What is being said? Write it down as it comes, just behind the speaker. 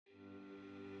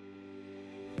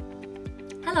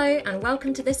Hello and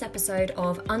welcome to this episode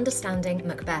of Understanding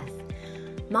Macbeth.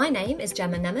 My name is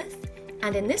Gemma Nemeth,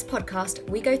 and in this podcast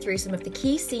we go through some of the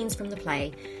key scenes from the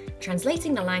play,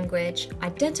 translating the language,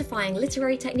 identifying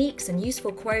literary techniques and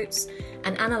useful quotes,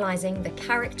 and analysing the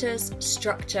characters,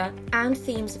 structure and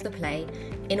themes of the play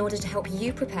in order to help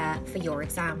you prepare for your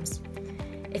exams.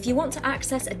 If you want to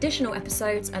access additional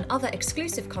episodes and other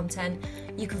exclusive content,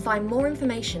 you can find more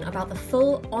information about the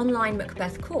full online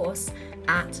Macbeth course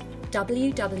at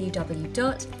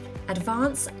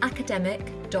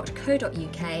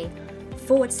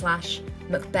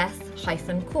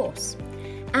www.advanceacademic.co.uk/Macbeth-course.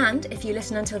 And if you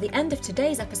listen until the end of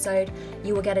today's episode,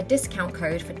 you will get a discount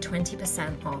code for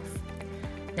 20% off.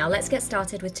 Now let's get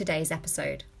started with today's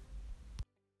episode.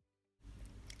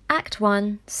 Act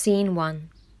 1, Scene 1.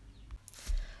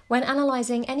 When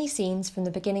analysing any scenes from the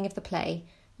beginning of the play,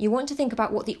 you want to think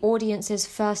about what the audience's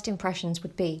first impressions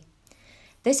would be.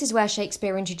 This is where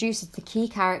Shakespeare introduces the key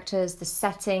characters, the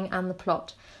setting and the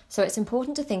plot, so it's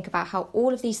important to think about how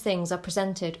all of these things are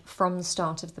presented from the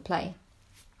start of the play.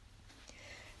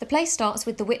 The play starts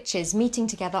with the witches meeting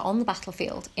together on the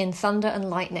battlefield in thunder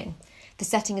and lightning. The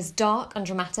setting is dark and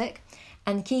dramatic,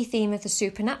 and the key theme of the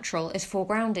supernatural is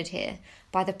foregrounded here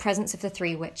by the presence of the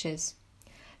three witches.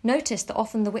 Notice that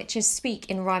often the witches speak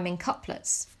in rhyming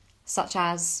couplets, such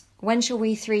as, "When shall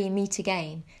we three meet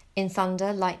again, in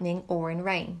thunder, lightning, or in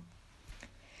rain?"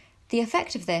 The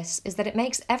effect of this is that it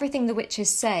makes everything the witches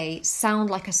say sound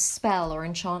like a spell or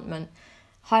enchantment,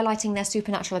 highlighting their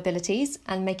supernatural abilities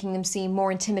and making them seem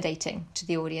more intimidating to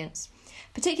the audience,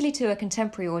 particularly to a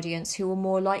contemporary audience who are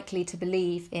more likely to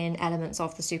believe in elements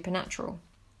of the supernatural.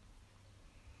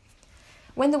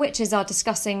 When the witches are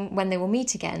discussing when they will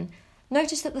meet again,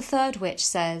 notice that the third witch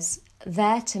says,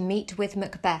 "There to meet with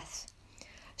Macbeth."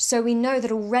 So we know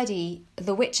that already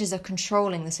the witches are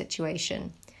controlling the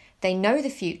situation. They know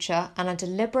the future and are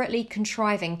deliberately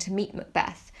contriving to meet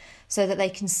Macbeth so that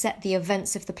they can set the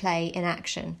events of the play in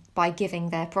action by giving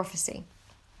their prophecy.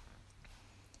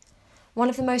 One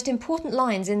of the most important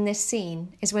lines in this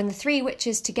scene is when the three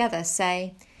witches together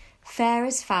say, "Fair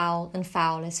is foul and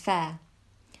foul is fair."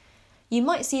 You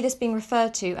might see this being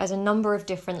referred to as a number of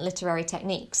different literary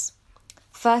techniques.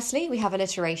 Firstly, we have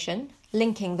alliteration,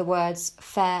 linking the words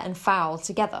fair and foul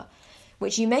together,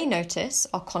 which you may notice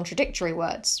are contradictory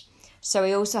words. So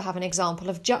we also have an example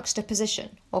of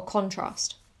juxtaposition or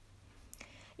contrast.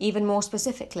 Even more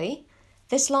specifically,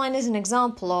 this line is an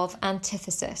example of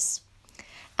antithesis.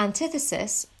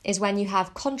 Antithesis is when you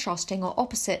have contrasting or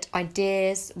opposite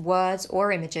ideas, words,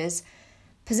 or images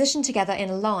positioned together in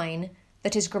a line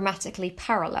that is grammatically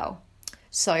parallel.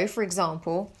 So, for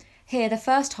example, here the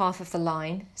first half of the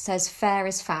line says fair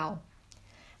is foul,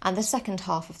 and the second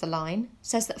half of the line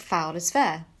says that foul is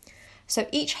fair. So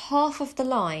each half of the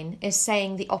line is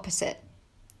saying the opposite.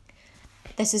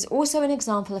 This is also an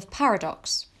example of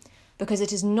paradox, because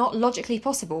it is not logically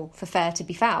possible for fair to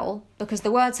be foul, because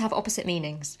the words have opposite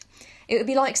meanings. It would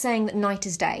be like saying that night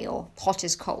is day or hot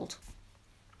is cold.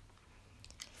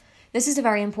 This is a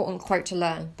very important quote to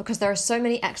learn because there are so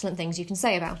many excellent things you can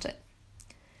say about it.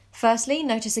 Firstly,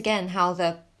 notice again how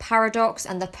the paradox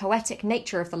and the poetic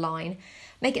nature of the line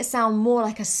make it sound more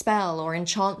like a spell or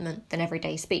enchantment than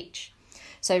everyday speech.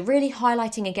 So really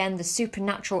highlighting again the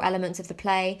supernatural elements of the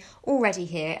play already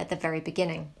here at the very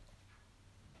beginning.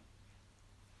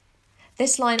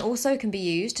 This line also can be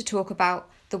used to talk about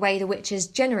the way the witches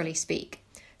generally speak.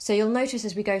 So you'll notice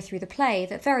as we go through the play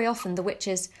that very often the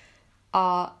witches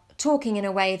are talking in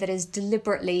a way that is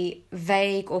deliberately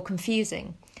vague or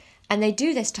confusing. And they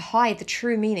do this to hide the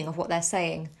true meaning of what they're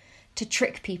saying, to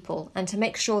trick people and to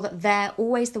make sure that they're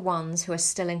always the ones who are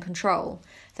still in control.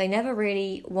 They never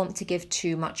really want to give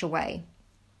too much away.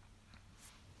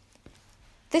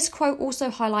 This quote also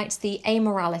highlights the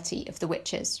amorality of the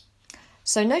witches.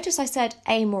 So notice I said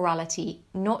amorality,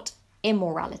 not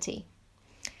immorality.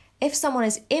 If someone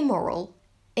is immoral,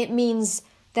 it means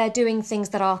they're doing things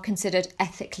that are considered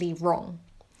ethically wrong.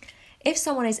 If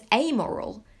someone is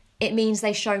amoral, it means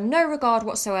they show no regard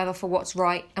whatsoever for what's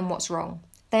right and what's wrong.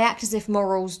 They act as if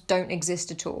morals don't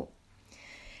exist at all.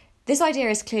 This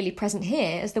idea is clearly present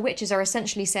here as the witches are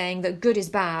essentially saying that good is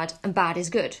bad and bad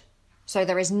is good, so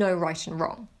there is no right and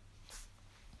wrong.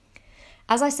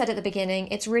 As I said at the beginning,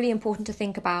 it's really important to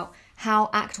think about how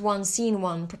Act 1, Scene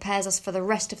 1 prepares us for the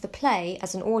rest of the play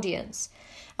as an audience.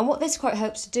 And what this quote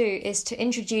hopes to do is to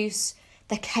introduce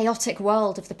the chaotic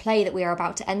world of the play that we are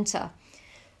about to enter.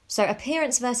 So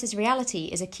appearance versus reality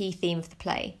is a key theme of the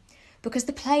play, because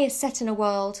the play is set in a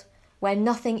world where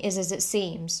nothing is as it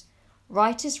seems.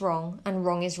 Right is wrong and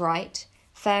wrong is right,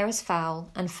 fair is foul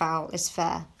and foul is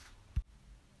fair.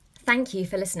 Thank you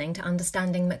for listening to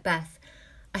Understanding Macbeth.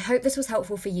 I hope this was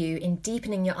helpful for you in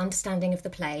deepening your understanding of the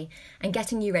play and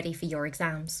getting you ready for your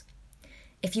exams.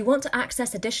 If you want to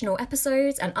access additional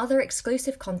episodes and other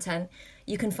exclusive content,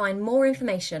 you can find more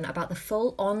information about the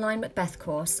full online Macbeth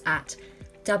course at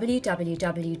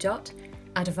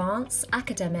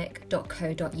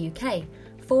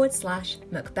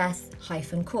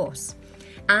www.advanceacademic.co.uk/Macbeth-course.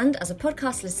 And as a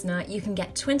podcast listener, you can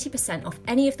get 20% off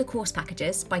any of the course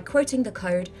packages by quoting the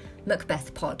code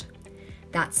MacbethPod.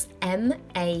 That's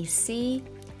MACBETHPOD.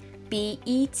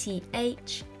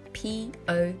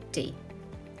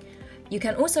 You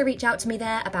can also reach out to me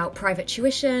there about private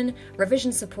tuition,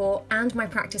 revision support, and my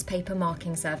practice paper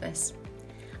marking service.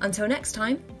 Until next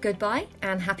time, goodbye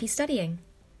and happy studying.